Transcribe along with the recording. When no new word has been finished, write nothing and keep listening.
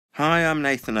I'm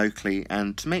Nathan Oakley,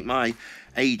 and to make my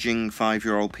aging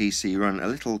 5-year-old PC run a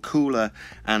little cooler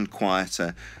and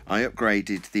quieter, I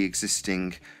upgraded the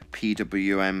existing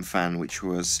PWM fan, which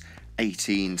was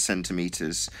 18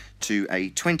 centimeters, to a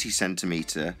 20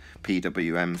 centimeter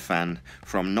PWM fan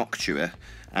from Noctua,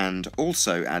 and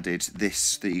also added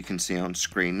this that you can see on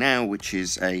screen now, which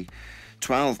is a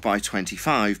 12 by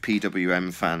 25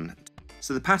 PWM fan.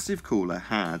 So the passive cooler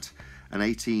had an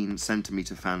 18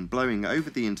 centimeter fan blowing over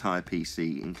the entire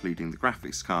PC, including the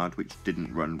graphics card, which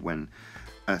didn't run when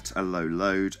at a low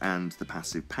load, and the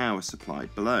passive power supply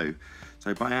below.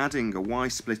 So by adding a Y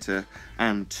splitter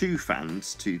and 2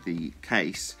 fans to the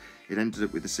case, it ended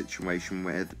up with a situation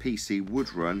where the PC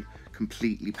would run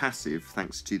completely passive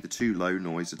thanks to the 2 low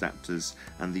noise adapters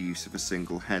and the use of a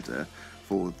single header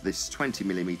for this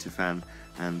 20mm fan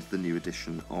and the new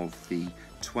addition of the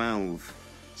 12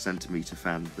 centimeter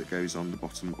fan that goes on the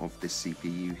bottom of this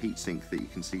CPU heatsink that you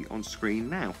can see on screen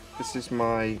now. This is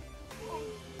my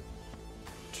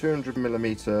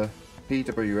 200mm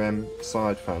PWM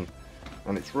side fan,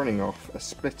 and it's running off a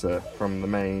splitter from the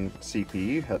main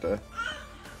CPU header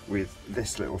with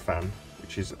this little fan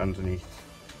which is underneath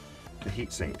the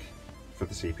heatsink for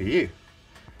the CPU.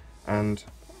 And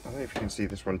I don't know if you can see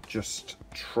this one just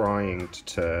trying to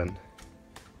turn,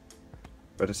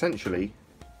 but essentially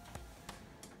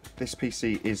this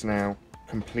PC is now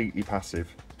completely passive.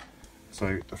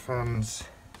 So the fans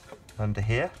under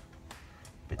here,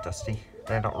 a bit dusty,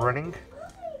 they're not running,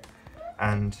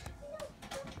 and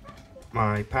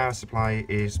my power supply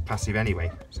is passive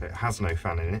anyway, so it has no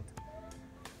fan in it.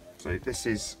 So this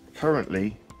is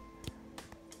currently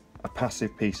a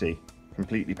passive PC,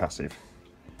 completely passive,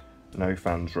 no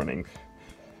fans running.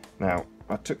 Now,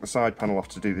 I took the side panel off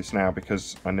to do this now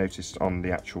because I noticed on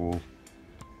the actual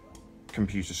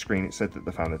computer screen it said that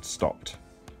the fan had stopped,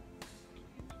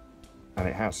 and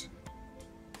it has.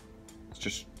 It's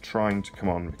just trying to come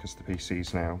on because the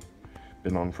PC's now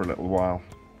been on for a little while,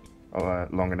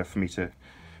 long enough for me to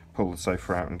pull the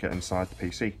sofa out and get inside the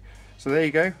PC. So there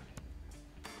you go,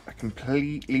 a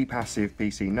completely passive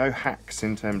PC, no hacks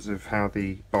in terms of how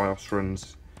the BIOS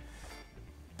runs.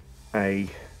 A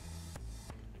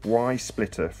Y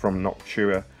splitter from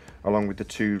Noctua along with the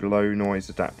 2 low noise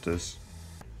adapters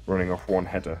running off one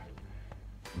header.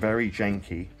 Very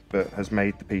janky, but has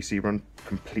made the PC run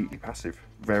completely passive.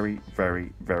 Very,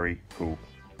 very, very cool.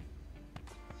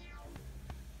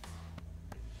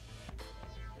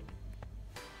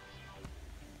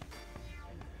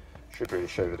 Should really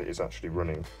show that it is actually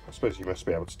running. I suppose you must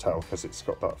be able to tell because it's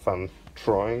got that fan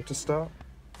trying to start.